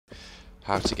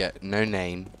how to get no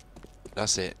name.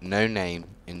 That's it, no name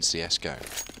in CSGO.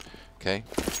 Okay,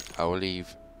 I will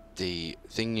leave the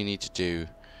thing you need to do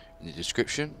in the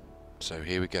description. So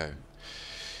here we go.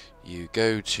 You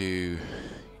go to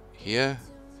here,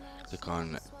 click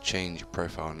on change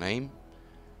profile name,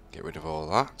 get rid of all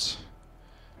that,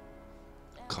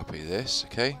 copy this,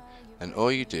 okay, and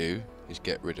all you do is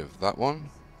get rid of that one,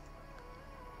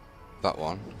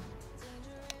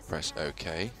 press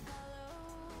OK,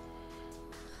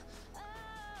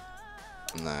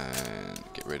 and then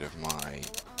get rid of my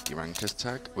derankers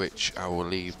tag, which I will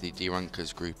leave the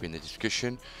derankers group in the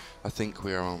description. I think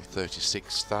we are on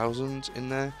 36,000 in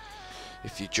there.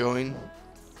 If you join,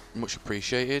 much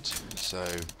appreciated. So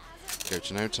go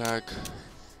to no tag.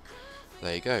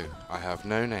 There you go. I have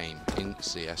no name in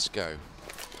CSGO,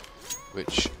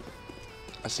 which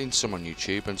I've seen some on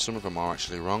YouTube, and some of them are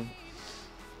actually wrong.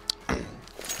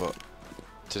 But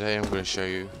today I'm going to show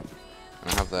you,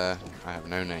 and I have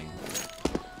no name.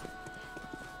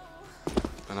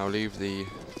 And I'll leave the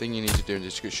thing you need to do in the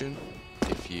description.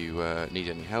 If you need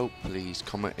any help, please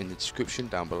comment in the description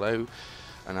down below,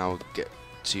 and I'll get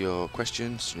to your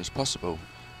questions as soon as possible.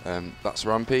 That's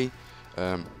Rampy.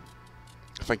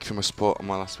 Thank you for my support on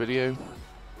my last video.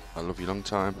 I love you long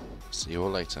time. See you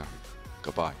all later.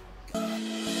 Goodbye.